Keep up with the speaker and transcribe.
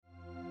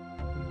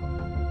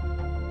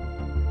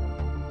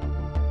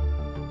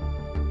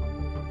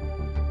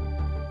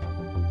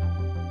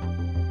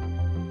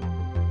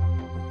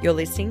You're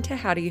listening to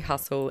How Do You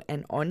Hustle,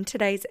 and on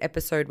today's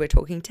episode, we're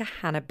talking to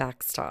Hannah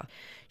Baxter.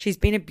 She's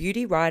been a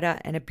beauty writer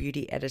and a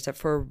beauty editor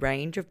for a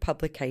range of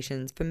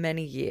publications for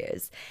many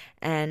years,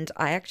 and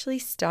I actually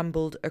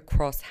stumbled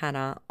across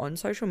Hannah on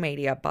social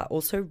media, but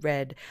also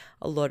read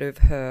a lot of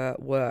her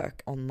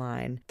work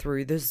online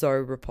through the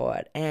Zoe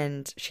Report,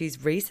 and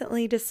she's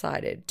recently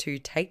decided to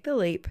take the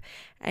leap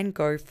and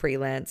go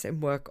freelance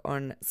and work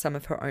on some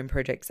of her own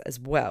projects as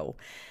well.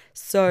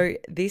 So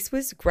this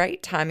was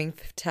great timing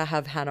to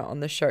have Hannah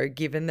on the show,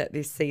 given that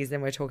this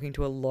season we're talking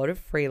to a lot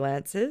of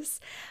freelancers.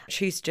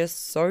 She's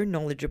just so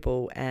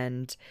knowledgeable,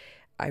 and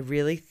I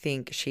really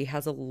think she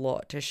has a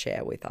lot to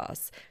share with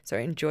us. So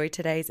enjoy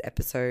today's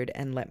episode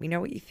and let me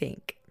know what you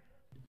think.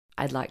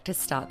 I'd like to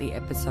start the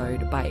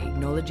episode by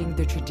acknowledging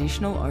the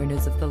traditional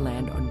owners of the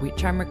land on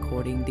which I'm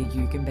recording, the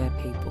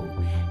Yugambeh people,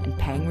 and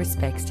paying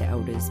respects to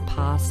elders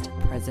past,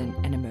 present,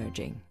 and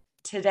emerging.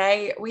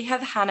 Today, we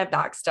have Hannah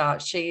Baxter.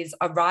 She's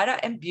a writer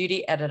and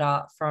beauty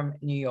editor from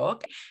New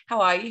York.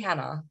 How are you,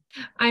 Hannah?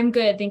 I'm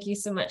good. Thank you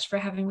so much for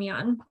having me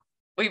on.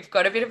 We've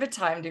got a bit of a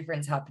time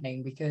difference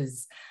happening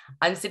because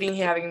I'm sitting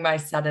here having my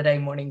Saturday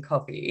morning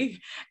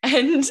coffee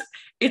and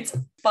it's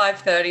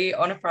 5:30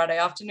 on a Friday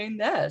afternoon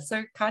there.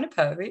 So kind of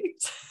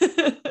perfect.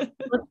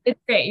 It's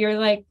great. You're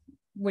like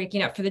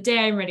waking up for the day.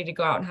 I'm ready to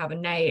go out and have a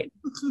night.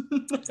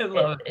 I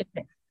love it.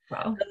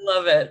 Wow. I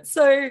love it.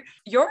 So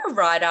you're a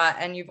writer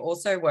and you've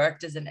also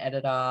worked as an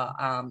editor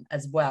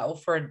as well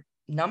for a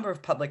number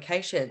of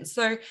publications.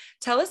 So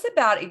tell us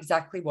about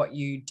exactly what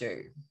you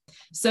do.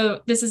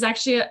 So this is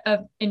actually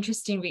an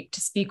interesting week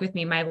to speak with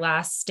me. My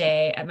last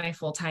day at my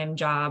full-time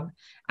job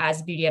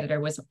as beauty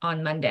editor was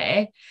on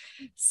Monday.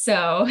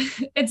 So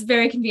it's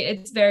very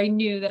convenient. It's very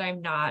new that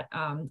I'm not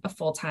a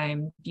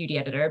full-time beauty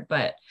editor,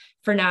 but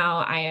for now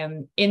I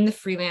am in the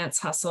freelance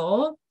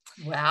hustle.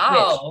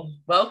 Wow.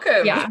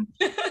 Welcome. Yeah.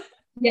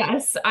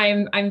 Yes,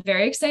 I'm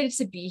very excited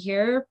to be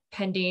here,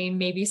 pending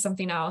maybe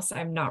something else.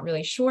 I'm not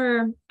really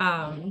sure.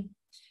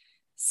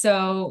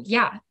 So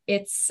yeah,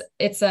 it's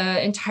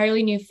a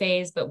entirely new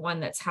phase, but one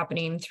that's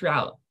happening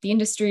throughout the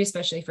industry,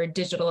 especially for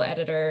digital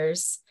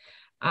editors.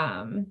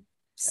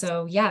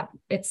 So yeah,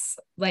 it's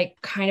like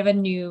kind of a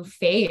new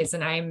phase,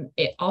 and I'm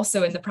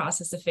also in the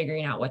process of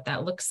figuring out what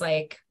that looks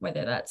like,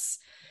 whether that's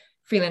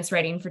freelance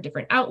writing for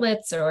different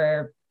outlets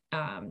or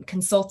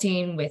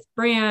consulting with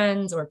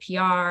brands or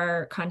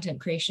PR,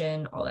 content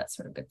creation, all that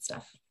sort of good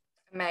stuff.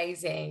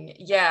 Amazing.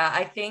 Yeah,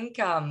 I think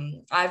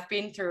I've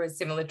been through a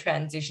similar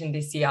transition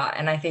this year,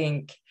 and I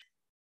think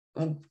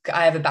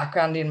I have a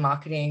background in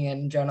marketing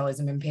and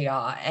journalism and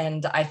PR,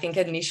 and I think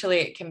initially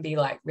it can be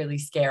like really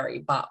scary,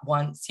 but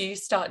once you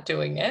start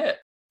doing it,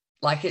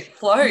 like it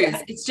flows.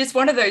 Yeah. It's just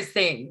one of those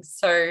things.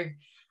 So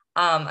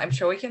I'm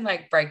sure we can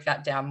like break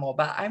that down more,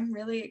 but I'm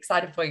really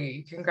excited for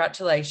you.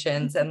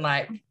 Congratulations. And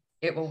like,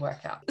 it will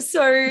work out.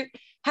 So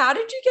how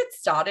did you get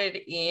started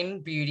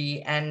in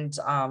beauty and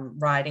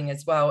writing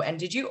as well? And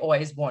did you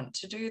always want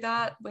to do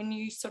that when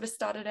you sort of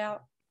started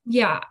out?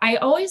 Yeah, I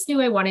always knew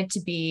I wanted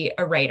to be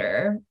a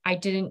writer. I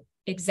didn't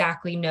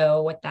exactly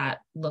know what that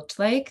looked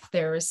like.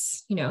 There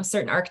was,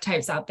 certain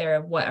archetypes out there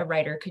of what a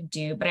writer could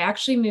do, but I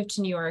actually moved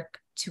to New York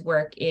to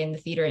work in the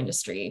theater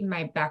industry.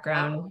 My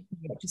background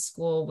to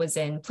school was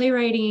in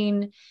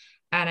playwriting,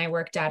 and I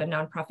worked at a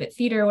nonprofit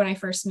theater when I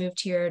first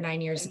moved here 9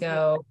 years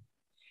ago.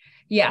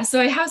 Yeah,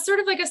 so I have sort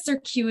of like a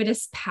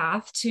circuitous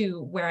path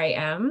to where I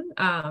am.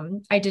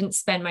 I didn't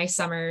spend my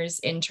summers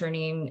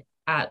interning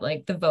at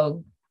like the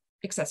Vogue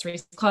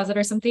accessories closet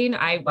or something.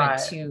 I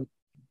went to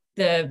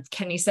the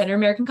Kennedy Center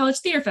American College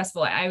Theater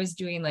Festival. I was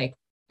doing like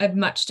a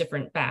much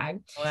different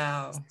bag.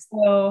 Wow.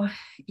 So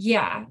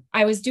yeah,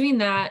 I was doing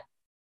that.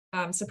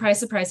 Surprise,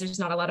 surprise, there's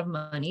not a lot of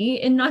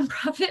money in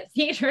nonprofit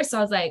theater. So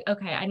I was like,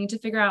 okay, I need to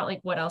figure out like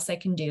what else I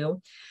can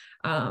do.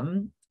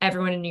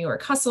 Everyone in New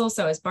York hustles.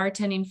 So I was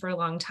bartending for a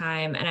long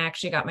time, and I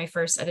actually got my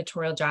first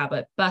editorial job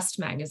at Bust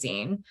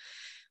magazine,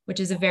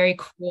 which is a very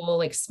cool,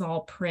 like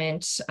small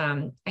print.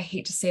 I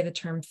hate to say the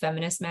term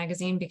feminist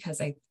magazine because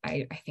I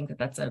think that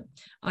that's a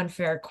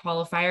unfair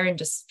qualifier and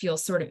just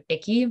feels sort of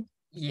icky.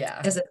 Yeah.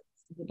 Because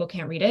people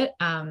can't read it.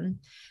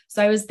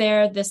 So I was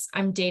there,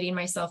 I'm dating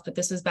myself, but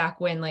this was back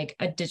when like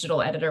a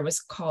digital editor was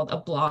called a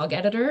blog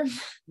editor.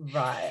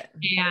 Right.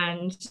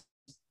 And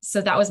so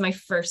that was my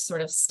first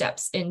sort of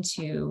steps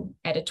into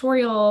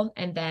editorial.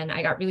 And then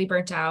I got really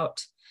burnt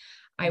out.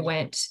 I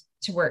went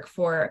to work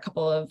for a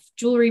couple of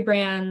jewelry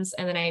brands,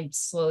 and then I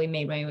slowly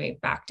made my way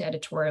back to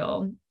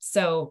editorial.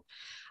 So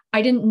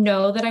I didn't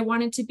know that I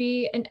wanted to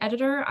be an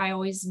editor. I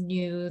always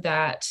knew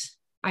that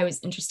I was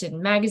interested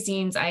in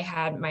magazines. I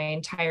had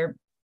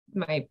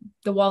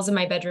the walls in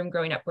my bedroom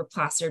growing up were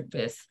plastered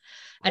with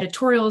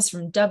editorials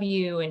from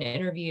W and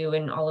Interview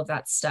and all of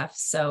that stuff.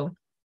 So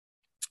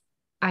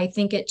I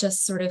think it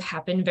just sort of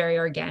happened very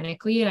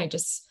organically, and I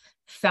just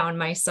found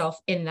myself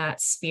in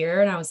that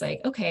sphere, and I was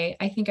like, okay,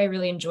 I think I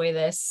really enjoy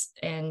this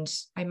and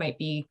I might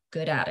be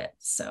good at it.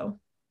 So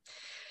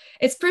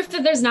it's proof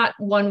that there's not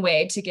one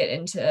way to get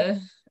into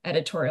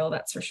editorial,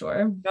 that's for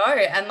sure. No,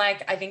 and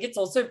like I think it's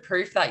also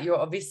proof that you're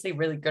obviously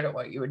really good at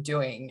what you were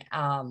doing.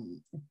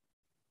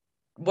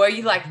 Were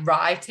you like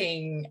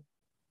writing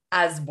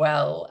as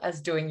well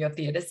as doing your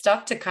theater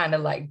stuff to kind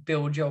of like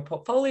build your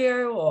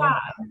portfolio or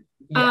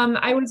yeah.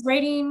 I was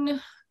writing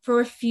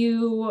for a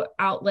few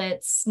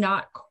outlets,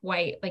 not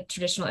quite like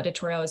traditional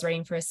editorial. I was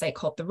writing for a site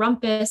called The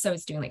Rumpus. I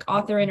was doing like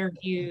author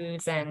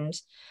interviews and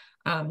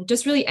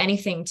just really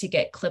anything to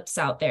get clips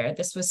out there.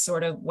 This was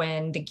sort of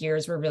when the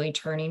gears were really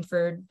turning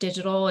for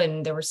digital,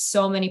 and there were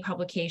so many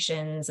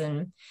publications.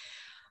 And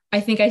I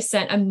think I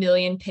sent a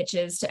million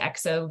pitches to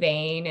Exo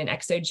Vane and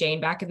Exo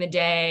Jane back in the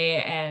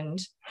day.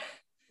 And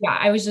yeah,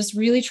 I was just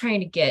really trying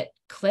to get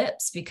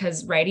clips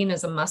because writing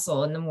is a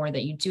muscle. And the more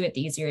that you do it,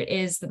 the easier it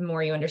is, the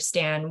more you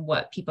understand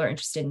what people are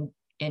interested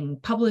in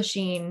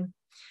publishing.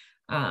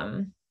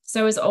 So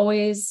I was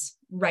always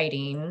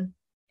writing.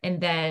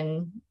 And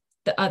then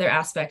the other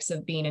aspects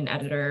of being an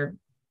editor,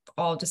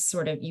 all just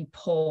sort of you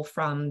pull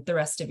from the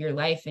rest of your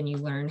life and you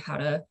learn how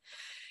to,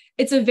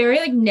 it's a very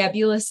like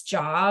nebulous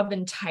job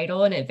and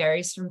title, and it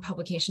varies from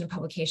publication to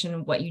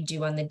publication what you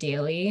do on the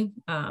daily.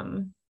 But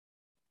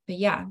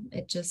yeah,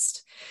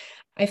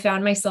 I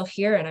found myself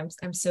here, and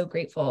I'm so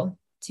grateful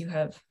to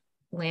have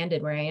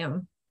landed where I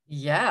am.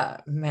 Yeah,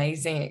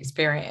 amazing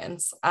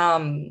experience.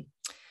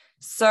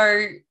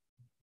 So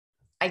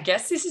I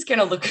guess this is going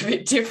to look a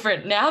bit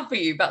different now for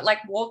you, but like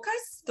walk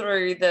us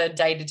through the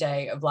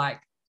day-to-day of like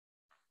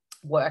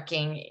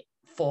working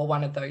for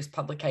one of those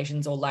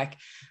publications, or like,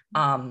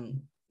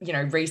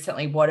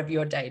 recently, what have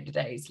your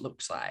day-to-days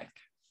looked like?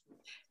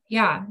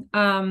 Yeah.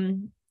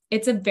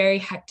 It's a very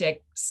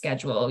hectic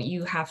schedule.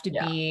 You have to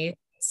be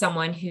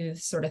someone who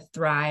sort of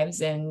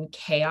thrives in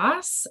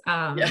chaos.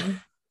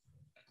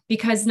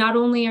 Because not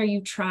only are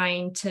you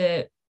trying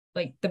to,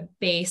 like, the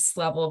base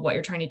level of what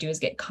you're trying to do is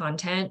get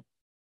content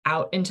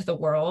out into the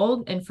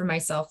world. And for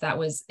myself, that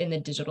was in the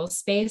digital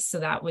space. So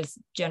that was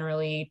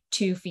generally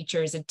 2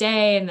 features a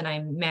day. And then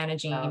I'm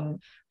managing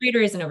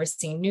readers and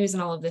overseeing news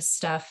and all of this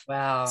stuff.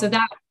 Wow. So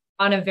that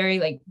on a very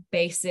like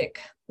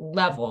basic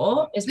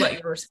level is what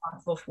you're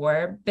responsible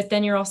for. But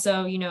then you're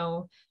also,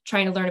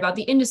 trying to learn about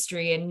the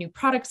industry, and new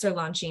products are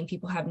launching.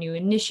 People have new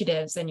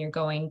initiatives, and you're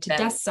going to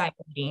desk side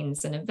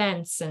meetings and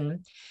events.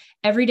 And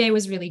every day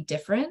was really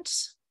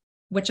different,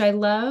 which I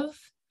love.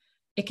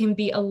 It can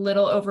be a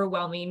little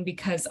overwhelming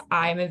because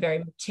I'm a very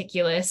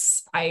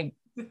meticulous, I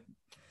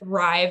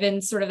thrive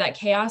in sort of that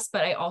chaos,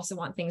 but I also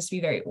want things to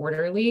be very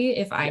orderly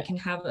if I can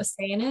have a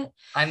say in it.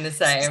 I'm the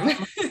same.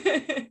 So,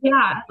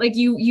 yeah, like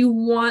you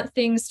want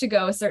things to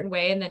go a certain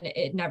way, and then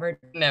it never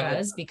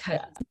does because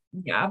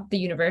the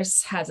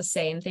universe has a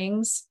say in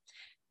things.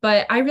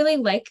 But I really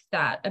like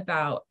that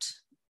about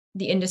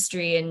the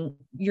industry, and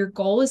your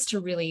goal is to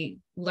really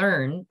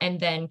learn and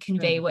then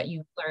convey what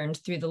you've learned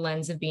through the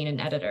lens of being an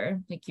editor.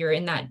 Like you're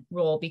in that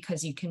role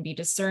because you can be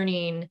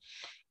discerning,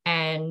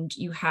 and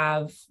you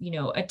have,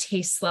 a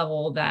taste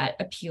level that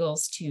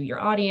appeals to your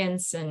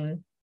audience.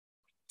 And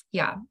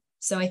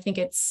so I think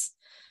it's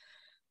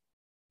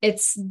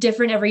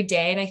different every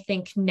day. And I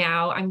think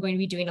now I'm going to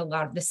be doing a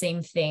lot of the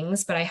same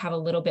things, but I have a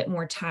little bit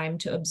more time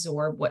to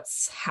absorb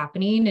what's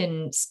happening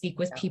and speak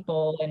with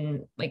people.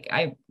 And like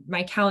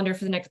my calendar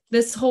for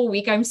this whole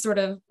week, I'm sort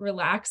of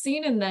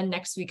relaxing. And then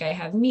next week I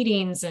have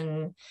meetings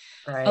and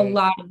a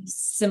lot of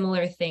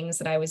similar things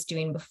that I was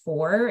doing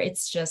before.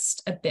 It's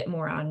just a bit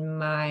more on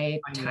my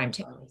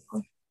timetable.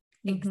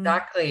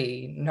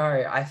 Exactly.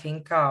 No, I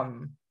think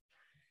that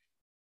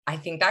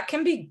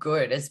can be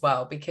good as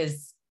well,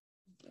 because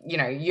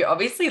you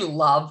obviously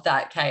love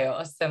that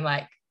chaos and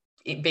like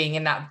it being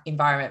in that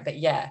environment. But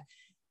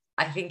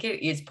I think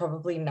it is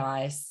probably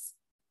nice.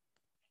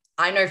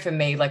 I know for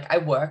me, like I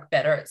work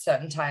better at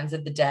certain times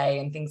of the day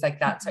and things like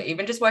that. So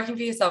even just working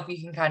for yourself, you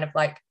can kind of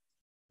like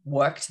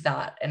work to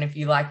that. And if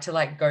you like to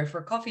like go for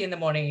a coffee in the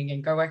morning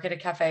and go work at a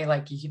cafe,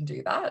 like you can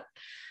do that,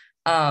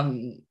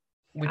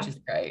 which is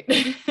great.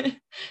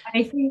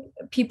 I think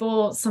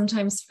people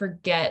sometimes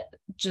forget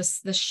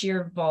just the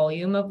sheer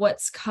volume of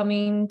what's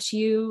coming to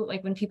you.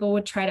 Like when people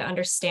would try to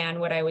understand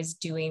what I was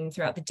doing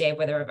throughout the day,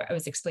 whether I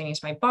was explaining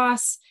to my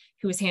boss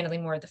who was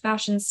handling more of the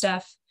fashion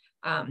stuff,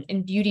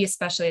 in beauty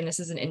especially, and this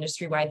is an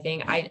industry-wide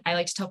thing, I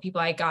like to tell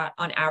people I got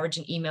on average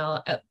an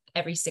email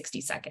every 60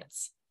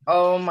 seconds.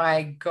 Oh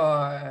my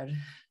God.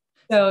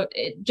 So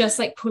just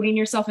like putting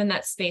yourself in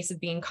that space of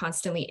being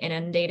constantly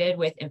inundated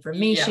with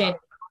information,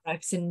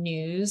 products, and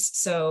news.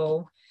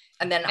 So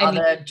and then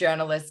other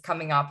journalists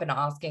coming up and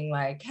asking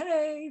like,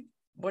 hey,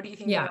 what do you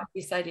think about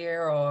this idea?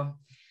 Or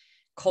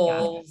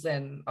calls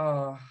and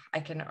I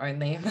can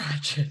only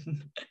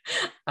imagine.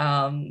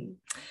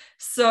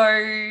 So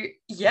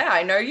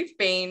I know you've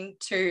been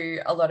to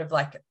a lot of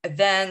like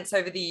events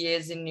over the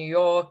years in New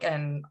York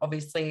and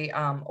obviously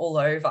all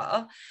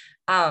over.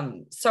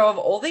 So of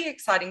all the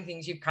exciting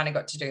things you've kind of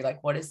got to do,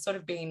 like what has sort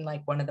of been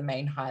like one of the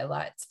main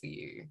highlights for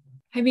you?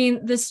 I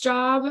mean, this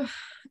job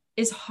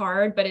is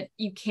hard, but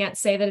you can't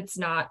say that it's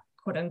not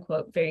quote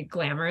unquote very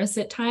glamorous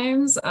at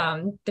times.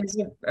 There's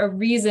a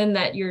reason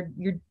that you're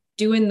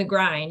doing the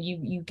grind,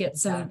 you get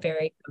some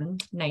very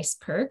nice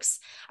perks.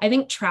 I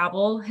think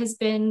travel has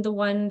been the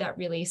one that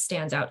really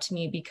stands out to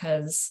me,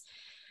 because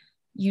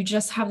you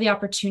just have the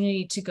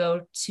opportunity to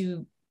go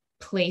to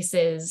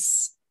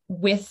places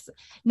with,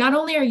 not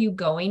only are you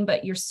going,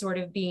 but you're sort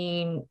of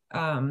being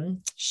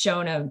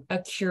shown a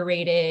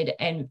curated,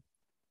 and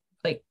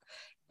like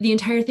the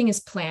entire thing is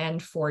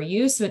planned for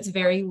you. So it's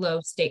very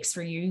low stakes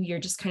for you. You're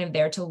just kind of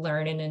there to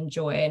learn and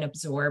enjoy and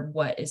absorb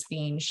what is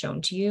being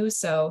shown to you.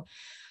 So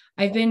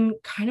I've been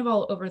kind of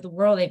all over the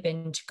world. I've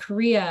been to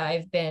Korea,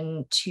 I've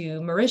been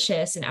to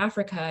Mauritius in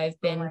Africa, I've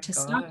been to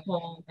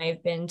Stockholm,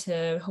 I've been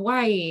to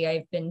Hawaii,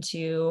 I've been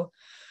to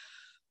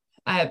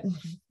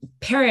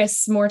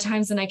Paris more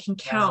times than I can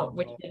count,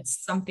 which is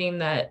something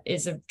that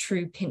is a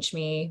true pinch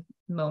me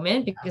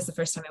moment, because the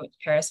first time I went to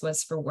Paris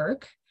was for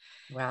work.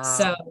 Wow.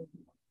 So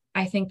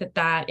I think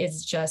that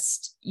is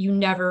just, you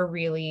never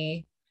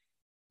really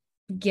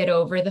get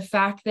over the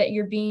fact that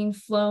you're being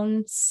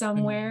flown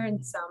somewhere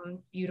in some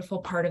beautiful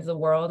part of the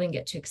world and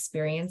get to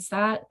experience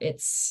that.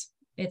 It's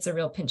a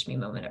real pinch me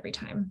moment every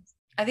time.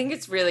 I think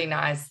it's really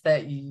nice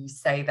that you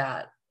say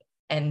that,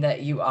 and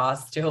that you are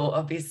still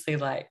obviously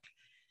like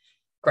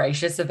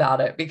gracious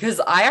about it, because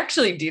I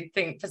actually did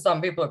think for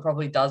some people it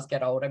probably does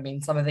get old. I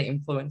mean, some of the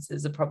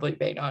influencers have probably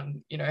been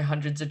on, you know,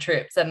 hundreds of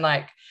trips, and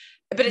like,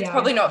 but it's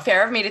probably not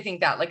fair of me to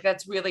think that. Like,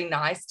 that's really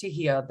nice to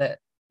hear that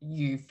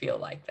you feel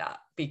like that,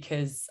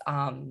 because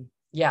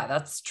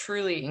that's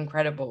truly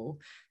incredible,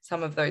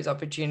 some of those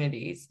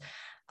opportunities.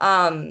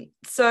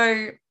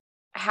 So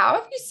how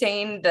have you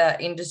seen the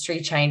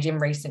industry change in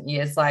recent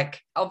years?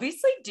 Like,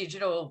 obviously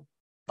digital,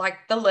 like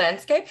the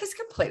landscape has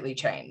completely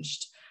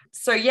changed.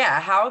 So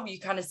how have you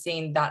kind of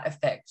seen that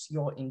affect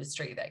your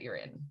industry that you're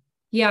in?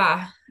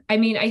 Yeah. I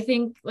mean, I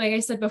think, like I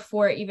said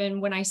before, even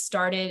when I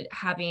started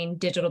having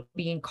digital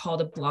being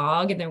called a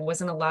blog and there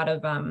wasn't a lot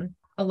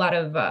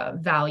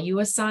of value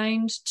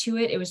assigned to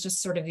it, it was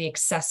just sort of the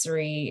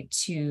accessory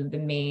to the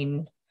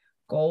main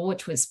goal,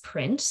 which was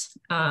print.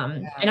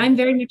 And I'm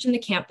very much in the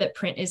camp that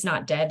print is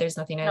not dead. There's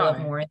nothing I love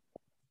more than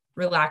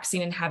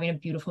relaxing and having a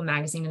beautiful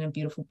magazine and a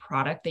beautiful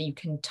product that you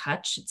can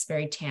touch. It's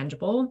very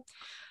tangible.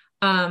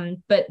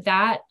 But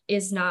that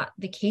is not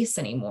the case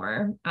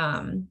anymore.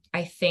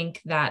 I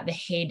think that the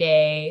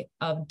heyday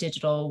of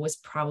digital was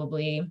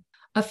probably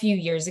a few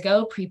years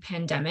ago,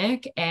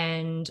 pre-pandemic.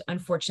 And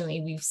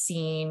unfortunately, we've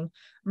seen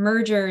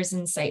mergers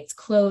and sites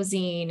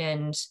closing,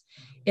 and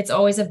it's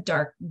always a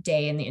dark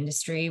day in the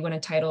industry when a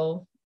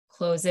title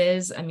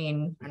closes. I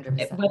mean,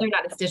 whether or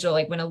not it's digital,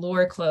 like when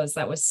Allure closed,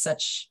 that was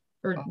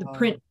the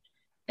print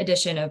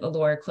edition of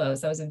Allure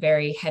closed, that was a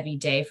very heavy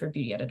day for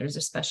beauty editors,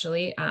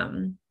 especially.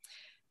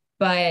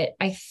 But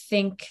I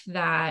think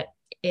that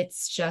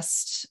it's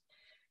just,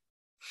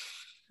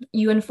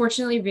 you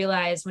unfortunately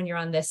realize when you're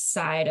on this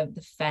side of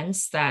the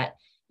fence that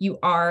you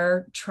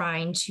are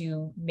trying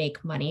to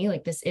make money.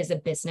 Like, this is a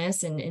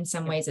business, and in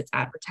some ways it's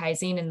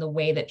advertising, and the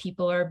way that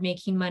people are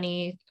making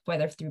money,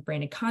 whether through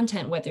branded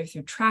content, whether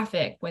through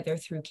traffic, whether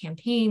through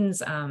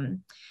campaigns,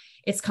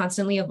 it's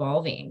constantly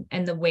evolving.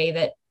 And the way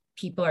that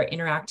people are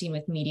interacting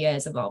with media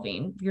is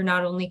evolving. You're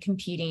not only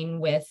competing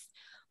with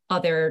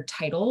other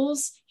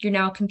titles, you're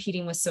now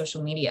competing with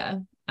social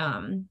media.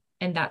 And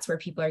that's where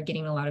people are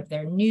getting a lot of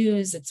their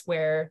news. It's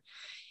where,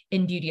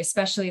 in beauty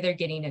especially, they're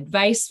getting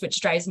advice,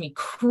 which drives me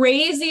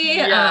crazy.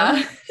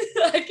 I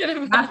can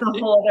imagine. That's a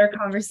whole other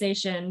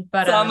conversation.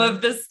 But some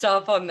of the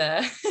stuff on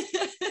there.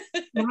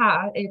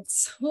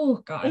 It's, oh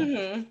God.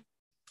 Mm-hmm.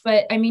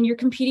 But I mean, you're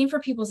competing for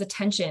people's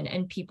attention,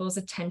 and people's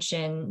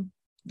attention,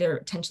 their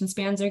attention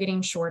spans are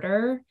getting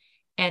shorter,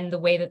 and the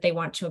way that they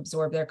want to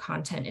absorb their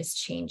content is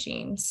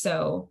changing.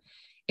 So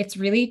it's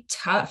really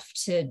tough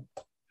to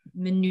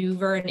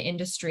maneuver an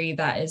industry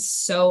that is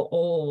so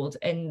old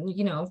and,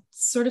 you know,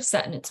 sort of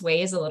set in its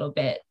ways a little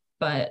bit.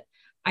 But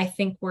I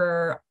think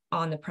we're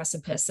on the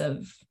precipice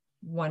of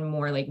one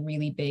more like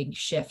really big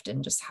shift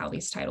in just how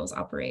these titles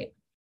operate.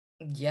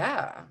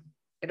 Yeah,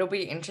 it'll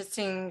be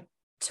interesting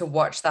to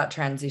watch that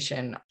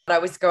transition. But I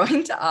was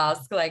going to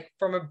ask, like,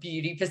 from a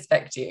beauty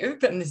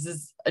perspective, and this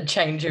is a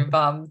change of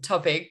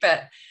topic,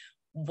 but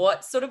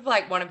what's sort of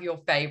like one of your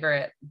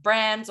favorite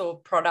brands or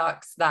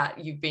products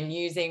that you've been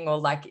using, or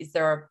like, is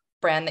there a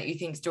brand that you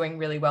think is doing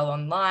really well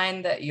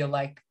online that you're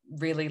like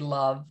really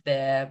love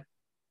their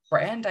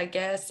brand, I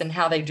guess, and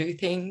how they do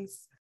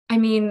things? I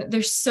mean,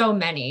 there's so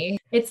many.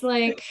 It's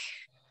like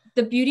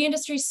the beauty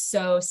industry is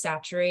so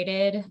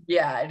saturated.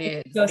 Yeah, it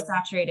is. It's so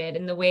saturated,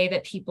 and the way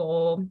that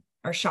people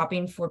are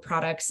shopping for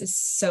products is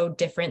so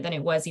different than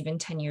it was even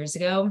 10 years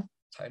ago.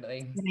 Totally.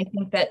 And I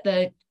think that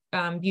the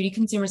beauty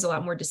consumer is a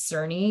lot more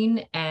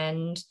discerning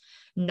and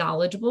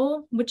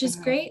knowledgeable, which is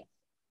great.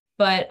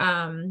 But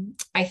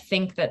I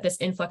think that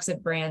this influx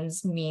of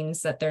brands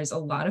means that there's a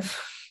lot of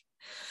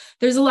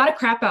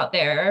crap out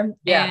there,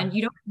 and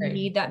you don't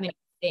need that many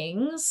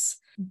things.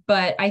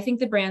 But I think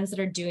the brands that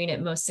are doing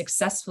it most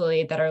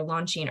successfully, that are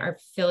launching, are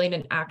filling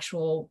an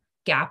actual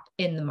gap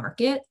in the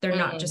market. They're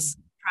not just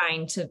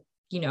trying to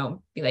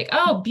be like,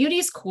 oh,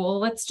 beauty's cool,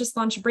 let's just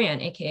launch a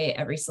brand, aka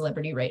every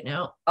celebrity right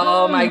now.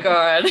 Oh my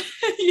God.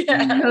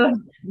 Yeah.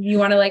 You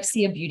want to like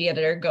see a beauty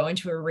editor go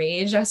into a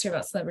rage after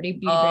about celebrity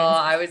beauty Oh, brands?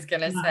 I was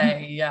gonna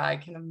say, yeah, I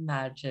can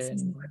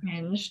imagine.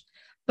 Cringe.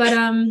 But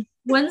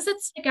ones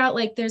that stick out,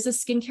 like there's a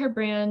skincare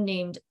brand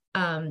named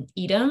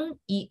Edem,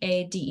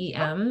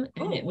 Eadem,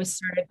 and it was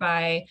started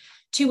by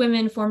two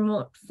women,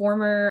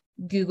 former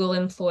Google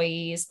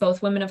employees,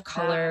 both women of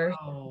color.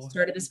 Wow.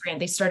 Started this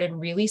brand. They started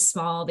really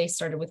small. They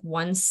started with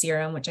one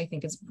serum, which I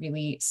think is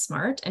really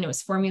smart, and it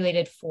was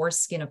formulated for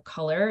skin of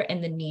color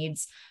and the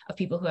needs of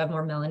people who have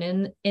more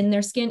melanin in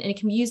their skin. And it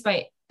can be used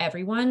by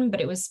everyone, but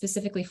it was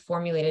specifically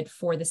formulated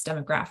for this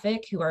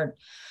demographic who are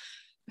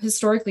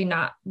historically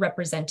not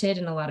represented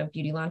in a lot of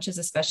beauty launches,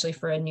 especially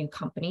for a new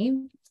company.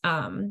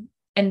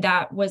 And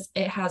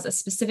it has a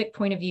specific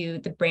point of view.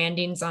 The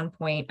branding's on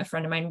point. A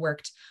friend of mine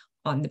worked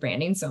on the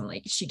branding, so I'm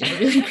like, she did a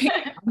really great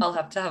job. I'll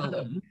have to have a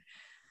look.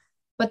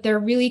 But they're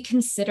really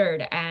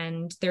considered,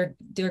 and they're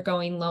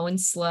going low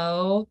and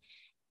slow,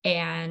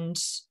 and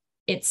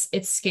it's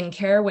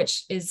skincare,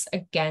 which is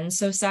again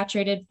so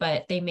saturated,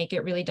 but they make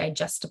it really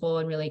digestible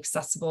and really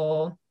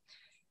accessible.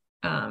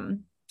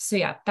 So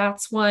yeah,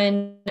 that's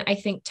one. I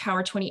think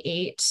Tower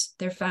 28,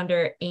 their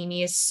founder,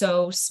 Amy, is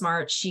so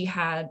smart. She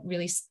had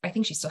I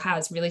think she still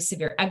has really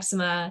severe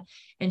eczema,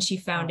 and she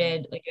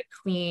founded like a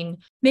clean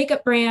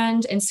makeup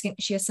brand, and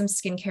she has some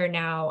skincare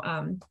now.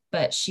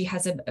 But she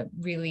has a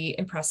really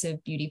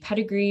impressive beauty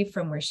pedigree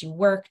from where she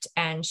worked,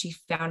 and she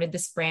founded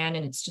this brand,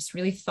 and it's just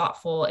really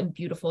thoughtful and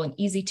beautiful and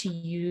easy to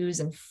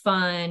use and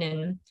fun.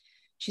 And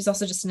she's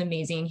also just an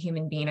amazing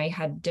human being. I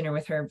had dinner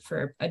with her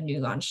for a new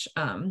launch.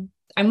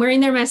 I'm wearing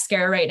their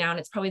mascara right now, and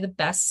it's probably the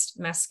best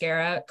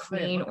mascara,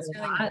 clean or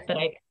not, that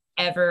I've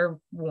ever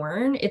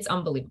worn. It's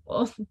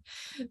unbelievable.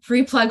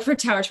 Free plug for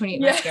Tower 28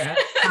 mascara.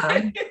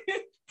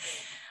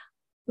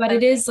 But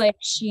it is like,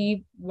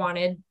 she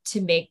wanted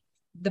to make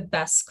the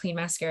best clean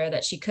mascara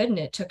that she could, and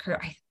it took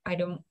her, I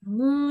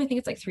think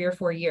it's like 3 or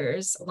 4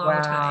 years, a long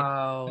time.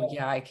 Wow.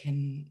 Yeah, I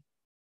can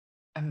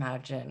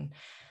imagine.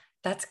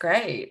 That's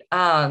great.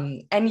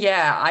 And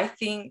yeah, I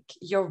think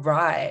you're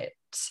right.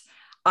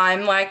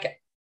 I'm like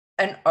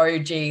an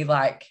OG,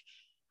 like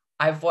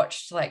I've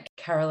watched like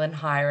Carolyn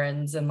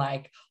Hirons and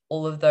like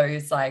all of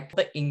those, like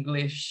the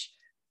English,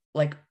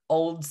 like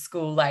old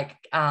school, like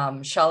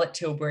Charlotte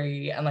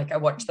Tilbury, and like I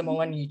watch them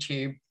all on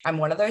YouTube. I'm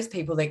one of those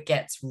people that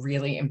gets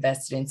really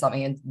invested in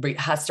something and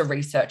has to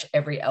research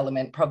every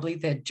element, probably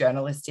the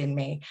journalist in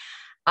me.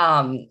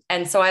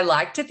 And so I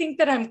like to think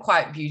that I'm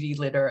quite beauty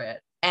literate,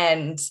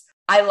 and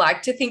I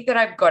like to think that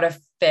I've got a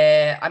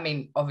fair, I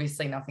mean,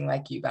 obviously nothing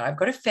like you, but I've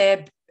got a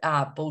fair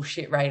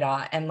bullshit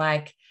radar. And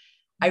like,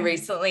 I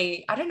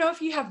recently, I don't know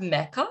if you have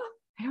Mecca.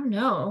 I don't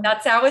know.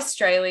 That's our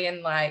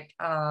Australian, like,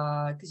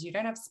 because you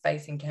don't have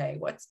Space and K.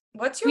 What's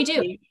your? We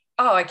do.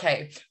 Oh,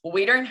 okay. Well,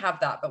 we don't have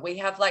that, but we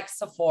have like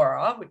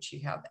Sephora, which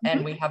you have,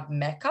 and we have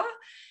Mecca.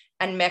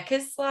 And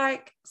Mecca's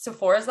like,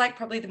 Sephora's like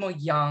probably the more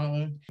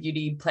young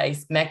beauty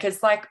place.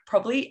 Mecca's like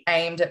probably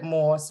aimed at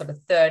more sort of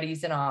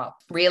 30s and up,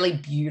 really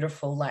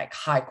beautiful, like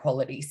high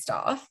quality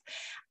stuff.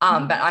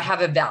 But I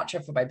have a voucher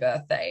for my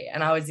birthday,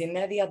 and I was in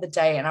there the other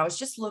day, and I was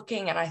just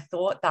looking, and I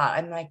thought that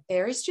I'm like,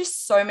 there is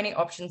just so many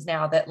options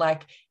now that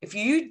like, if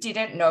you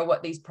didn't know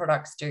what these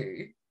products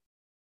do,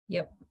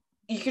 you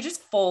could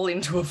just fall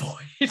into a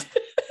void.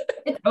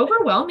 It's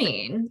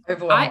overwhelming.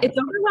 It's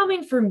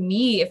overwhelming for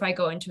me if I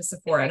go into a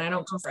Sephora, and I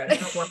don't go to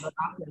Sephora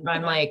often, but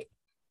I'm like,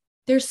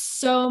 there's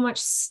so much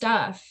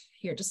stuff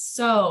here, just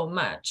so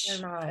much.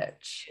 So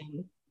much.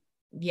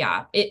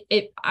 Yeah,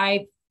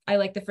 I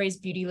like the phrase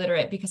beauty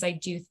literate, because I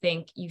do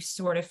think you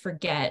sort of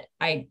forget.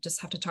 I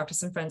just have to talk to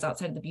some friends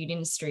outside the beauty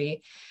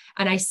industry,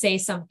 and I say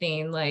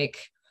something like,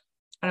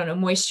 I don't know,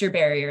 moisture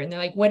barrier. And they're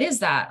like, what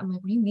is that? I'm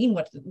like, what do you mean?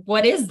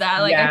 What is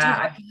that? Like, I talk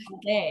about it all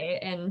day.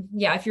 And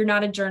yeah, if you're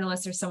not a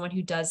journalist or someone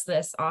who does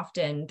this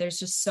often, there's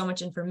just so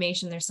much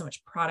information. There's so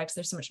much products.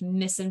 There's so much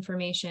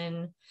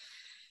misinformation.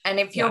 And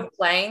if you're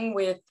playing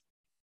with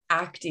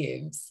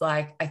actives,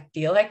 like, I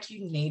feel like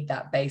you need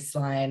that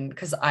baseline,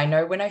 because I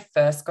know when I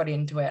first got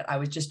into it, I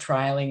was just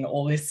trialing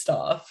all this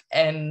stuff,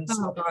 and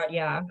oh god,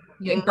 yeah,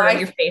 you like burn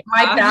your face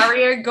my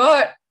barrier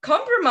got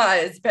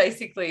compromised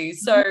basically.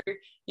 So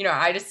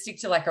I just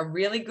stick to like a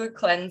really good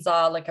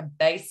cleanser, like a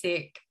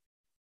basic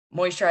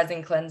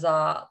moisturizing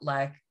cleanser.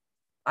 Like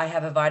I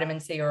have a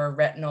vitamin C or a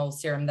retinol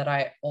serum that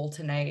I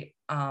alternate,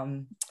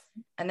 and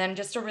then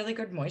just a really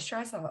good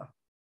moisturizer.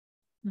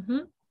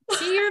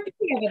 See, you're a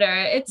beauty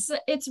editor.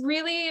 It's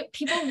really,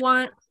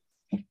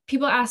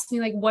 people ask me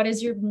like, what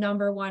is your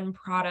number one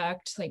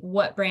product? Like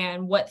what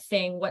brand, what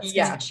thing, what's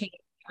going to change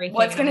everything?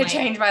 What's going to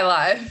change my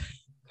life?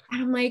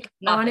 And I'm like,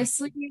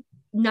 honestly,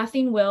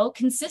 nothing will.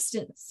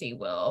 Consistency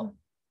will.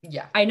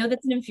 Yeah. I know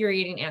that's an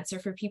infuriating answer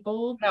for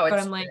people, but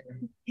I'm like,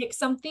 pick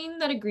something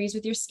that agrees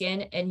with your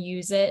skin and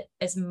use it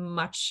as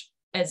much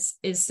as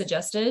is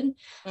suggested.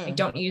 Like,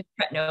 don't use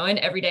tretinoin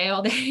every day,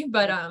 all day,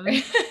 but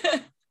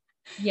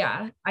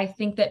yeah, I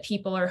think that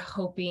people are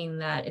hoping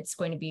that it's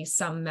going to be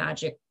some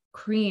magic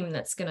cream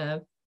that's going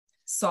to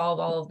solve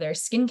all of their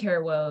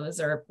skincare woes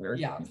or for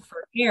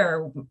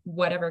hair,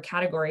 whatever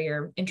category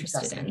you're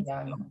interested in.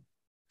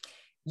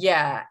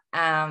 Yeah.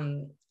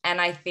 And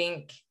I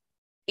think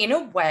in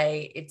a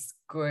way it's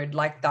good.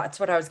 Like, that's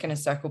what I was going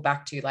to circle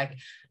back to. Like,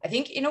 I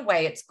think in a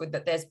way it's good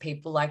that there's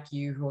people like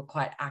you who are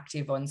quite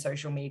active on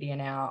social media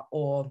now,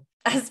 or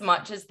as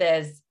much as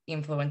there's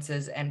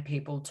influencers and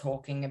people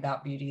talking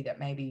about beauty that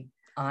maybe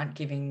aren't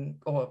giving,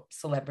 or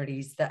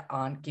celebrities that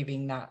aren't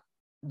giving that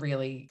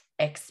really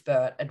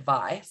expert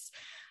advice.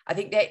 I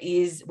think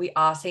we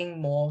are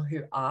seeing more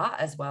who are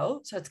as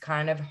well. So it's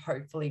kind of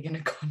hopefully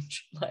going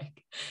to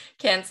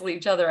cancel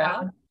each other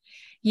out.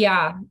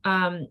 Yeah.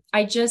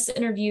 I just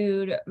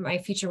interviewed, my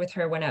feature with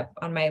her went up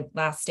on my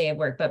last day of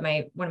work, but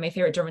one of my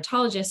favorite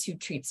dermatologists who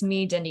treats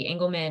me, Dendi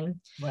Engelman.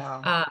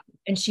 Wow.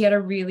 And she had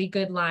a really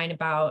good line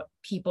about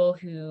people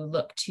who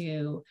look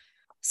to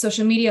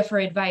social media for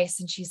advice.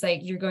 And she's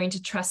like, you're going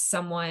to trust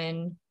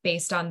someone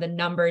based on the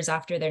numbers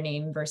after their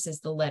name versus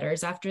the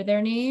letters after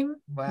their name.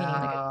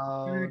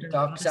 Wow. Meaning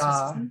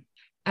Doctor.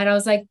 And I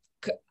was like,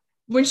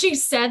 when she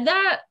said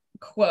that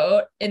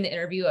quote in the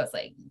interview, I was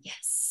like,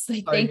 yes,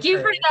 like, so thank you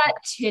for that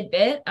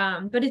tidbit.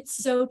 But it's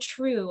so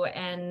true.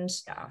 And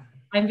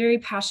I'm very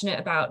passionate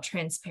about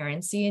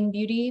transparency in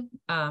beauty.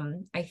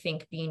 I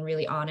think being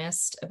really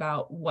honest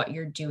about what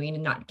you're doing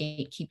and not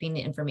gatekeeping the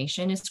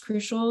information is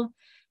crucial.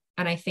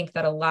 And I think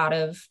that a lot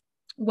of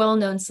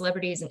well-known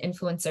celebrities and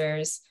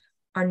influencers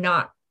are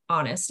not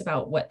honest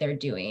about what they're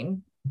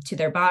doing to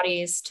their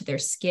bodies, to their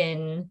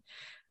skin,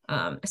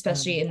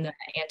 especially in the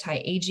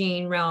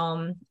anti-aging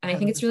realm. And I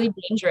think it's really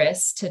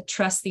dangerous to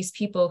trust these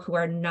people who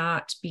are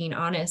not being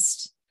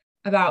honest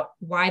about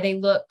why they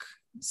look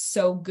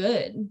so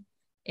good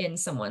in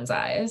someone's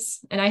eyes.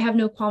 And I have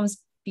no qualms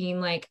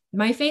being like,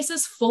 my face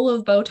is full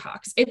of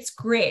Botox. It's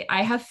great.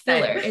 I have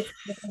filler. It's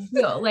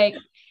real. Like,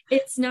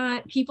 it's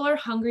not, people are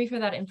hungry for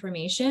that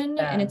information.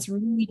 And it's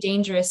really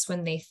dangerous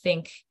when they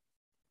think,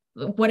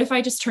 what if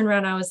I just turn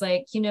around and I was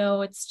like,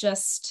 it's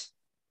just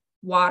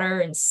water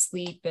and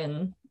sleep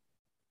and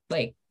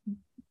like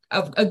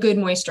a good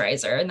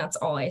moisturizer, and that's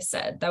all I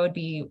said. That would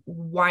be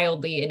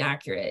wildly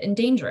inaccurate and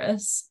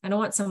dangerous. I don't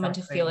want someone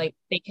to feel like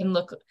they can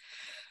look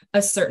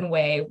a certain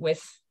way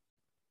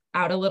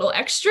without a little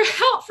extra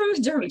help from a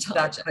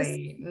dermatologist.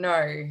 Exactly.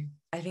 No,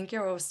 I think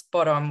you're all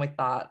spot on with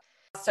that.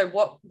 So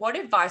what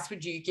advice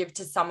would you give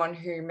to someone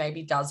who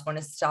maybe does want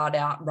to start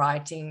out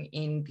writing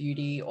in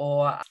beauty,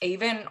 or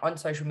even on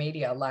social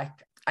media, like,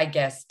 I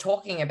guess,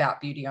 talking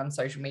about beauty on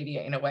social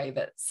media in a way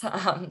that's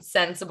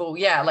sensible?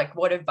 Yeah. Like,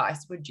 what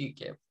advice would you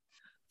give?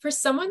 For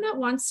someone that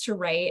wants to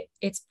write,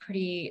 it's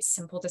pretty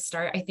simple to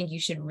start. I think you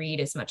should read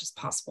as much as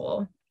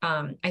possible.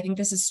 I think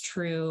this is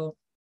true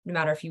no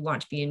matter if you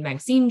want to be in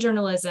magazine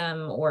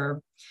journalism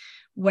or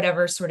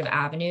whatever sort of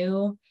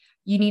avenue.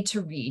 You need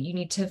to read. You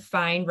need to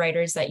find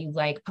writers that you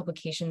like,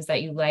 publications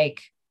that you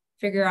like,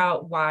 figure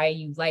out why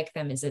you like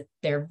them. Is it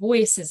their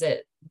voice? Is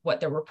it what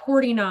they're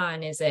reporting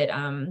on? Is it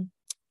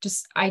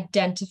just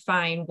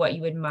identifying what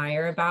you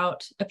admire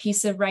about a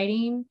piece of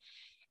writing?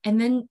 And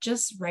then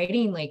just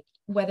writing, like,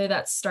 whether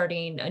that's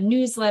starting a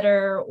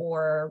newsletter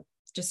or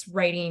just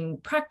writing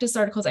practice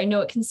articles. I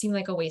know it can seem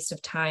like a waste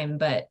of time,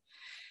 but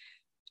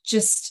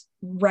just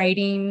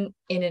writing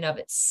in and of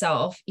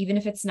itself, even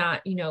if it's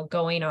not,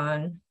 going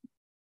on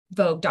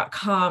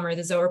Vogue.com or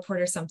the Zoe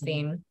Report or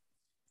something,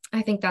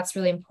 I think that's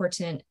really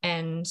important.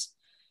 And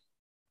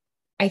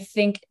I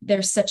think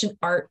there's such an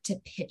art to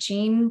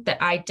pitching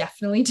that I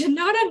definitely did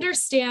not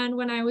understand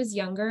when I was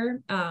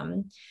younger.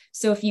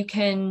 So if you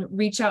can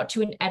reach out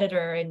to an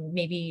editor and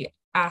maybe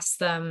ask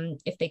them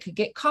if they could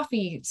get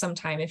coffee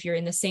sometime, if you're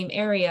in the same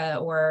area,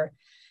 or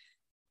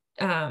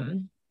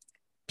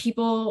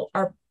people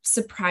are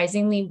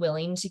surprisingly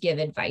willing to give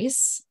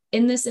advice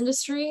in this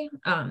industry,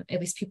 at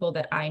least people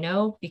that I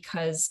know,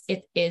 because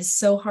it is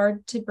so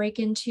hard to break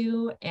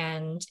into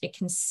and it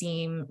can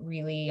seem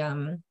really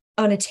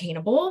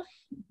unattainable.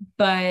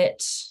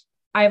 But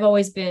I've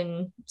always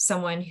been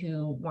someone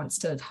who wants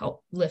to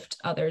help lift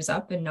others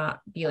up and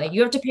not be like,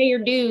 you have to pay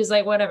your dues,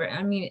 like whatever.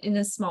 I mean, in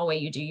a small way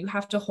you do. You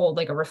have to hold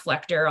like a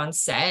reflector on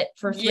set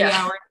for 3 hours,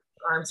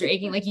 your arms are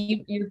aching. Like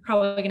you're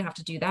probably gonna have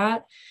to do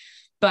that.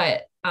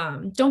 But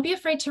don't be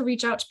afraid to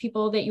reach out to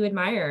people that you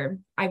admire.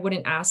 I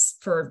wouldn't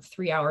ask for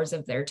 3 hours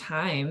of their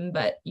time,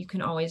 but you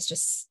can always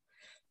just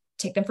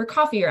take them for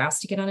coffee or ask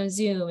to get on a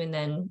Zoom, and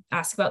then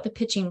ask about the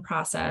pitching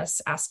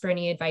process, ask for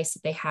any advice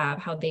that they have,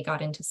 how they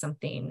got into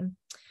something.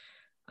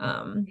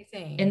 And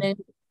then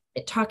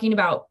talking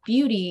about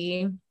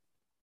beauty,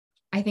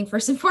 I think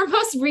first and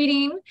foremost,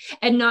 reading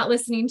and not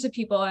listening to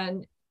people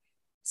on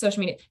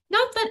social media.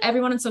 Not that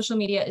everyone on social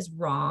media is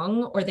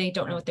wrong or they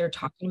don't know what they're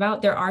talking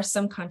about. There are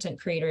some content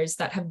creators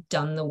that have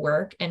done the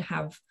work and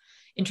have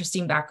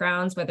interesting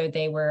backgrounds, whether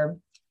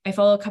I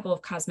follow a couple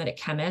of cosmetic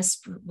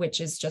chemists,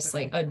 which is just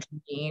like a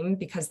dream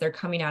because they're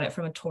coming at it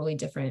from a totally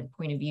different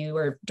point of view,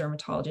 or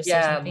dermatologists.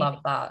 Yeah, I love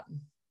that.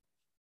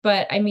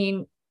 But I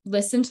mean,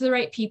 listen to the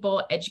right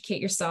people, educate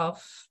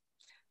yourself,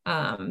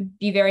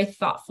 be very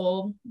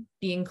thoughtful,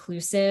 be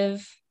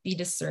inclusive, be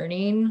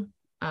discerning.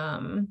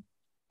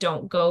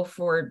 don't go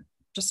for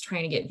just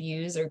trying to get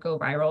views or go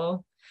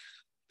viral.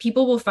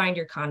 People will find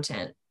your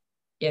content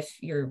if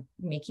you're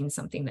making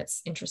something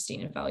that's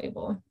interesting and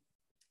valuable.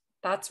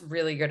 That's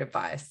really good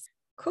advice.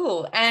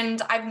 Cool.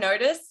 And I've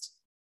noticed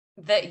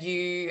that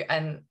you,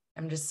 and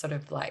I'm just sort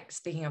of like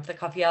speaking of the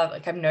coffee hour,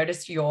 like I've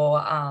noticed you're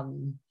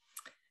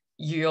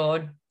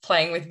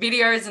playing with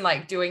videos and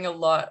like doing a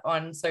lot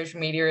on social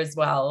media as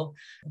well.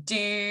 Do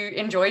you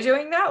enjoy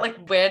doing that?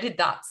 Like, where did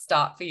that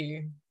start for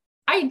you?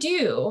 I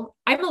do.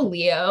 I'm a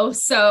Leo,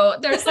 so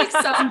there's like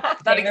some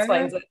that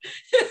explains it.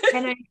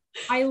 And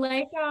I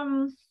like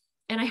and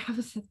I have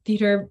a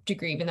theater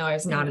degree, even though I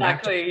was not an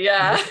actor.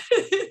 Yeah.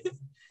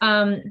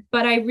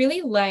 But I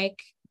really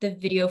like the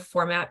video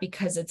format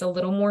because it's a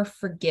little more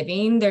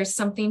forgiving. There's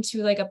something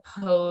to like a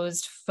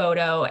posed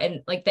photo,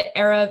 and like the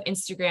era of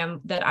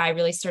Instagram that I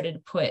really started to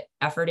put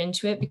effort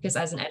into it, because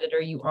as an editor,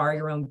 you are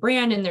your own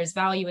brand and there's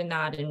value in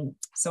that and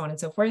so on and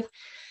so forth.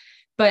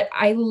 But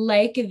I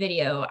like a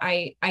video.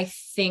 I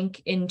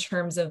think in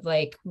terms of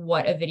like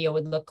what a video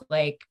would look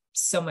like,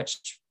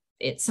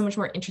 it's so much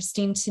more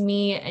interesting to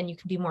me, and you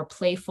can be more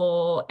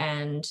playful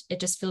and it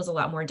just feels a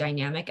lot more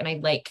dynamic. And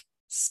I like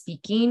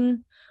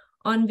speaking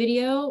on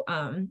video.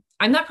 I'm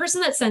that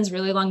person that sends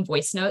really long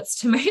voice notes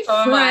to my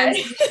friends.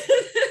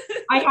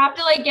 I have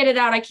to like get it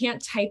out. I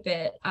can't type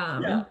it.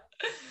 Yeah.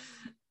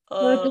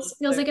 So it just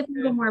feels like it's a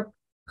little more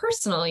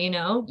personal,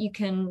 you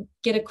can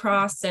get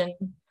across. And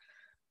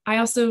I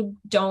also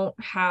don't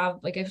have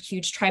like a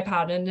huge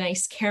tripod and a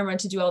nice camera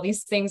to do all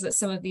these things that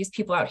some of these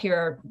people out here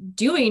are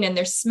doing, and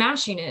they're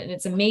smashing it and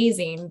it's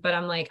amazing. But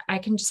I'm like, I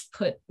can just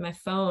put my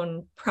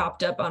phone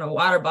propped up on a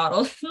water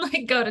bottle and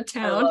like go to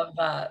town. I love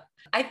that.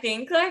 I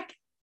think like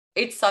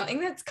it's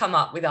something that's come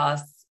up with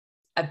us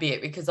a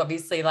bit, because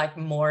obviously like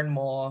more and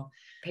more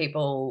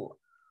people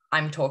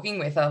I'm talking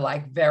with are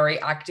like very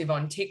active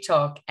on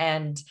TikTok.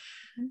 And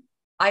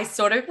I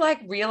sort of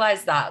like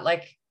realized that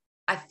like,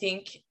 I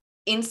think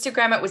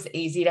Instagram, it was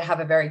easy to have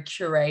a very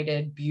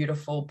curated,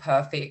 beautiful,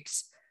 perfect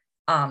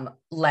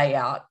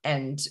layout,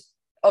 and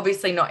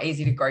obviously not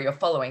easy to grow your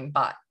following,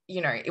 but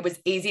it was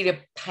easy to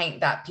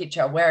paint that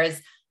picture.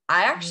 Whereas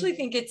I actually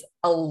think it's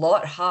a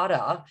lot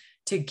harder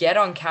to get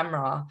on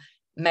camera,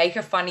 make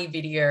a funny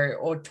video,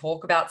 or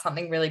talk about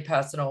something really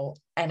personal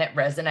and it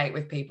resonate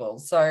with people.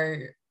 So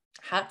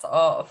hats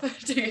off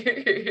to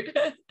you.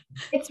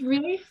 It's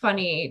really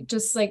funny.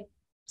 Just like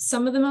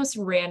some of the most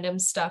random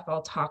stuff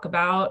I'll talk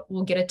about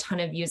will get a ton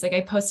of views. Like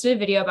I posted a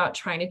video about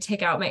trying to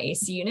take out my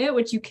AC unit,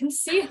 which you can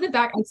see in the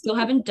back. I still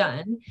haven't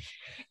done.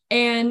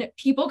 And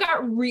people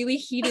got really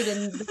heated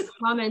in the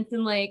comments,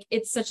 and like,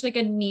 it's such like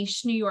a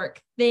niche New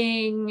York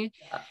thing.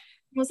 Yeah.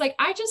 I was like,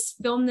 I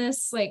just filmed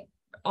this like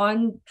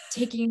on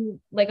taking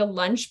like a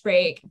lunch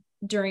break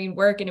during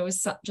work, and it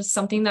was just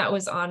something that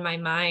was on my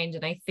mind.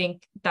 And I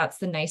think that's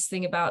the nice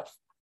thing about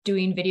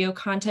doing video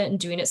content and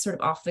doing it sort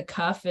of off the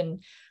cuff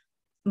and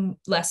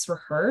less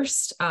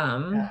rehearsed.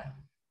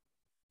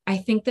 I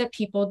think that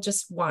people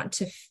just want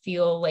to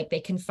feel like they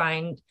can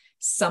find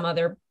some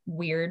other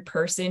weird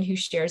person who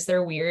shares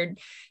their weird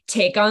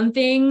take on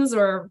things,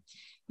 or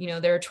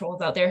there are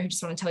trolls out there who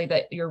just want to tell you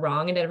that you're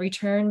wrong at every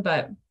turn.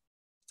 But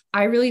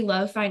I really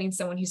love finding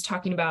someone who's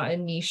talking about a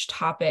niche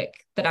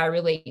topic that I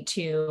relate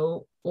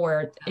to,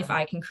 or if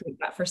I can create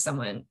that for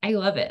someone, I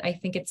love it. I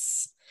think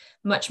it's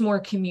much more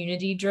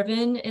community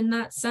driven in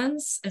that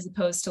sense, as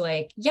opposed to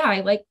like,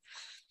 I like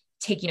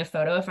taking a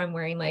photo if I'm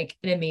wearing like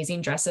an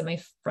amazing dress at my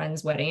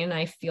friend's wedding and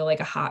I feel like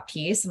a hot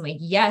piece. I'm like,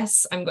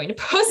 yes, I'm going to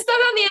post that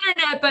on the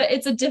internet, but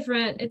it's a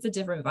different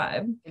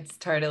vibe. It's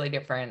totally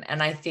different.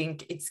 And I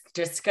think it's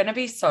just going to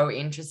be so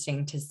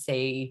interesting to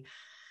see,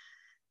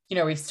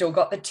 we've still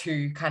got the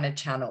two kind of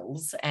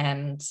channels,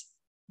 and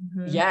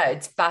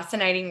it's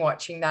fascinating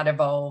watching that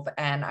evolve.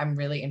 And I'm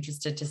really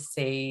interested to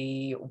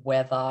see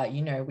whether,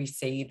 we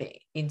see the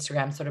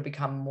Instagram sort of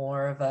become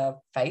more of a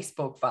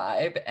Facebook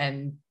vibe,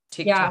 and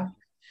TikTok.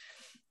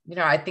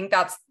 I think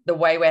that's the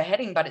way we're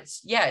heading, but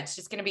it's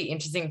just going to be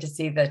interesting to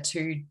see the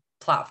two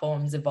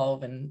platforms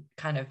evolve and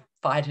kind of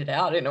fight it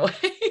out in a way.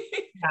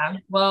 Yeah.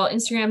 Well,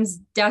 Instagram's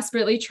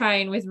desperately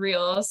trying with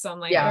Reels. So I'm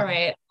like, all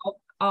right,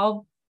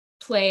 I'll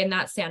play in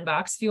that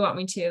sandbox if you want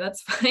me to.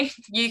 That's fine.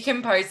 You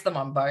can post them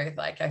on both.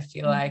 Like, I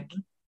feel like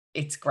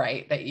it's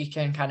great that you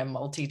can kind of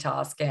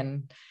multitask.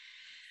 And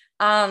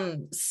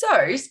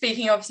so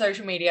speaking of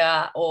social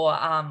media or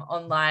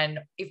online,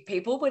 if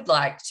people would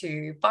like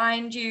to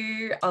find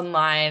you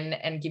online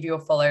and give you a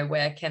follow,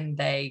 where can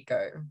they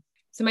go?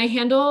 So my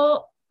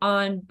handle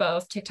on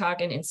both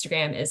TikTok and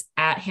Instagram is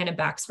at Hannah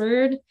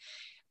Baxter.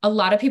 A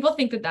lot of people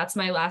think that that's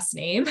my last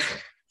name.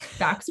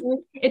 Baxter.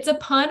 It's a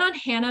pun on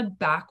Hannah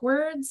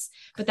backwards,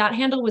 but that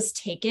handle was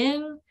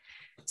taken.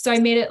 So I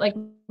made it like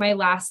my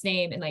last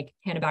name and like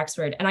Hannah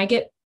Baxter. And I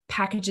get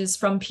packages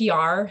from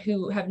PR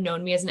who have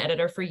known me as an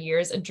editor for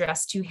years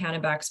addressed to Hannah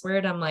Baxter.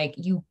 I'm like,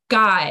 you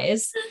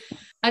guys,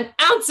 an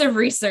ounce of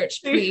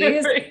research,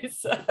 please.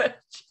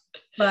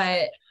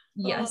 But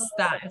yes,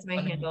 that is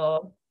my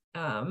handle.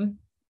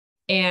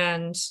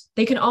 And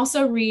they can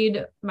also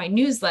read my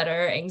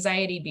newsletter,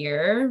 Anxiety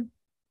Beer.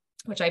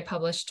 which I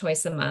publish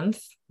twice a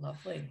month.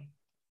 Lovely.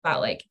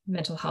 About like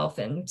mental health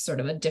and sort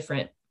of a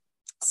different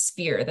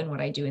sphere than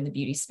what I do in the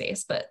beauty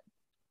space, but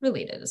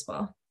related as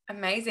well.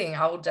 Amazing.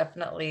 I will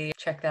definitely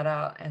check that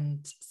out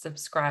and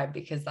subscribe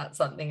because that's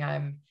something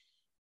I'm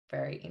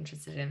very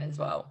interested in as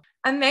well.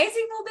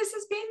 Amazing. Well, this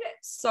has been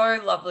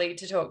so lovely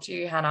to talk to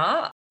you,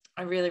 Hannah.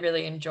 I really,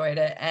 really enjoyed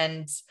it.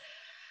 And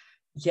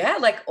yeah,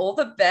 like all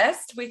the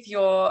best with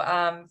your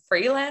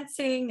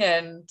freelancing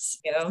and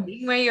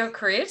seeing where your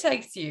career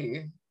takes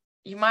you.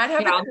 You might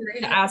have I'll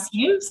ask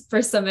you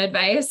for some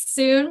advice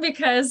soon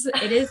because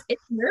it's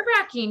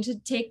nerve-wracking to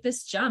take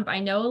this jump. I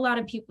know a lot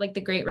of people like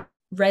the great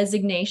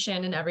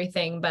resignation and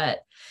everything, but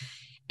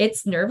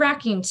it's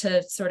nerve-wracking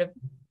to sort of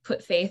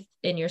put faith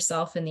in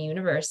yourself and the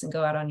universe and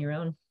go out on your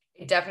own.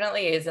 It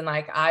definitely is. And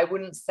like, I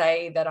wouldn't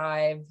say that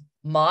I've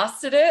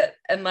mastered it.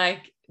 And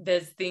like,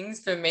 there's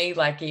things for me,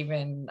 like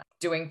even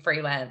doing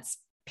freelance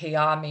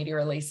PR media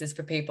releases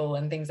for people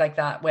and things like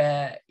that,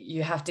 where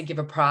you have to give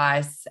a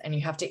price and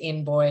you have to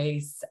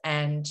invoice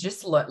and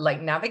just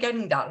like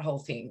navigating that whole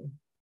thing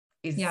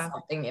is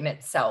something in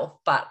itself.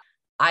 But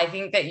I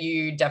think that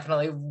you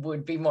definitely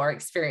would be more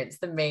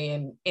experienced than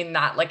me in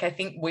that. Like, I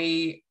think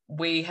we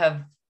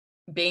have,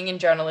 being in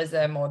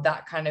journalism or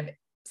that kind of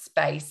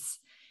space,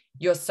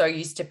 you're so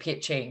used to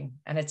pitching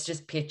and it's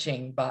just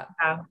pitching, but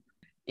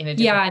in a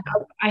different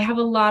I have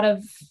a lot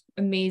of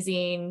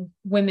amazing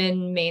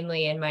women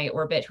mainly in my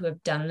orbit who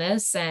have done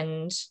this,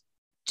 and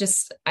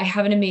just I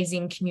have an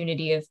amazing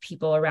community of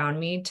people around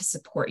me to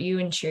support you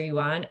and cheer you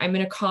on. I'm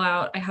going to call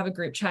out, I have a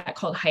group chat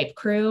called Hype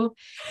Crew,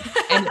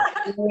 and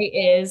it really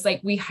is like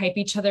we hype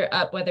each other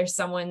up, whether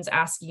someone's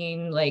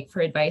asking like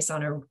for advice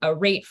on a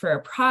rate for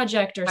a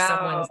project or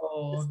someone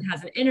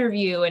has an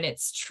interview, and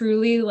it's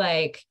truly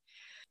like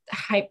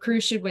Hype Crew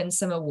should win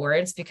some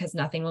awards because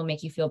nothing will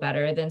make you feel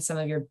better than some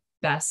of your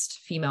best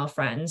female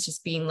friends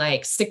just being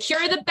like,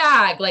 secure the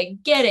bag,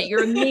 like get it,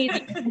 you're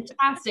amazing,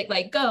 fantastic,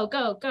 like go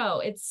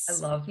I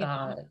love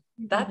that.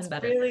 That's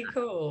really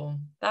cool.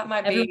 That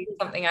might be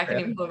something I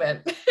can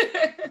implement.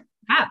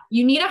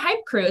 You need a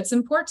hype crew, it's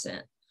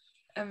important.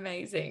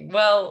 Amazing.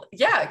 Well,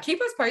 yeah, keep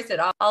us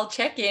posted. I'll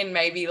check in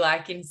maybe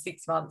like in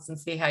 6 months and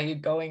see how you're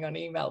going on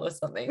email or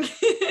something.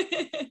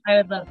 I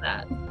would love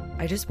that.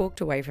 I just walked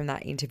away from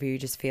that interview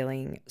just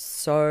feeling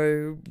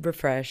so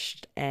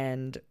refreshed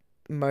and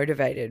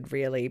motivated,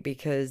 really,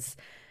 because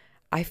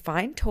I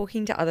find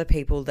talking to other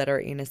people that are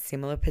in a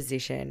similar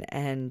position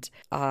and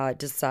are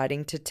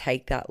deciding to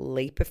take that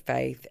leap of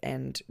faith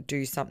and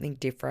do something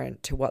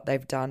different to what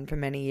they've done for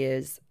many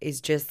years is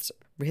just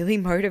really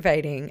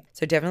motivating.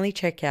 So definitely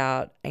check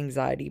out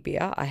Anxiety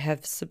Beer. I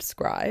have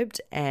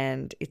subscribed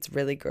and it's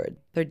really good.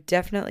 So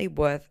definitely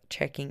worth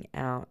checking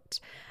out.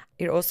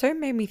 It also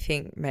made me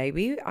think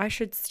maybe I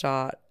should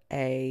start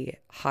a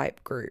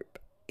hype group.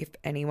 If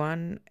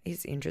anyone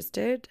is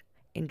interested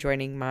in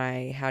joining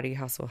my How Do You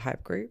Hustle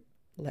hype group,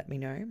 let me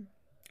know.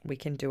 We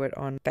can do it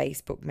on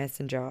Facebook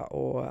Messenger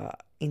or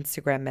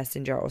Instagram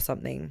Messenger or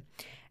something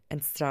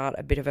and start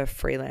a bit of a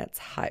freelance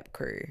hype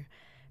crew,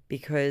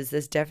 because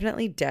there's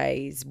definitely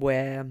days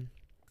where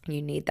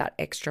you need that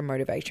extra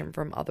motivation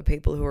from other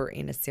people who are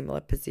in a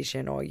similar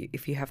position, or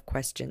if you have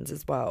questions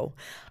as well.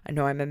 I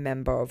know I'm a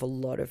member of a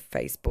lot of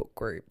Facebook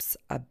groups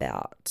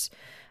about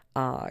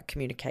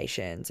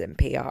communications and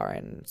PR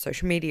and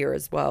social media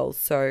as well.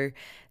 So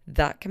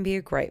that can be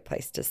a great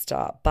place to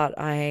start. But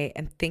I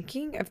am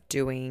thinking of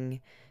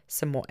doing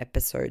some more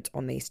episodes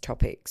on these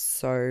topics.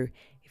 So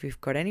if you've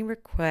got any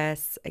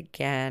requests,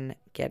 again,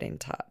 get in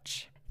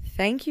touch.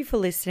 Thank you for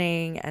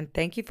listening and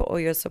thank you for all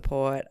your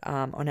support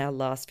on our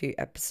last few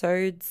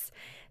episodes.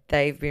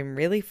 They've been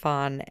really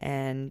fun,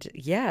 and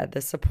yeah,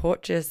 the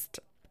support just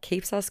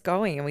keeps us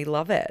going and we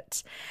love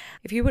it.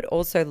 If you would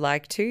also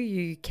like to,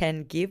 you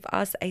can give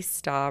us a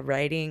star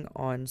rating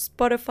on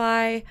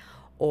Spotify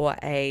or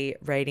a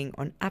rating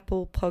on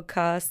Apple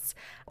Podcasts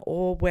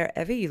or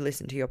wherever you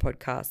listen to your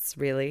podcasts,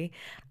 really.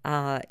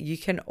 You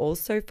can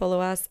also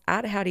follow us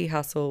at How Do You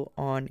Hustle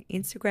on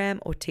Instagram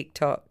or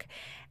TikTok.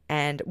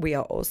 And we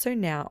are also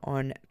now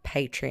on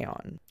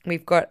Patreon.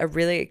 We've got a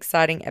really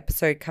exciting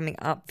episode coming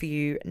up for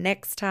you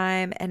next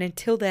time. And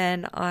until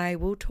then, I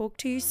will talk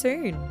to you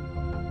soon.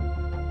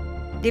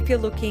 If you're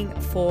looking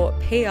for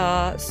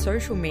PR,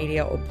 social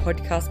media, or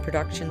podcast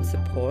production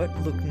support,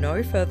 look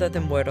no further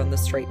than Word on the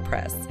Street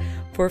Press.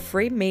 For a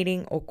free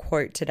meeting or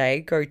quote today,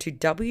 go to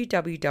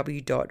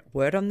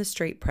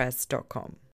www.wordonthestreetpress.com.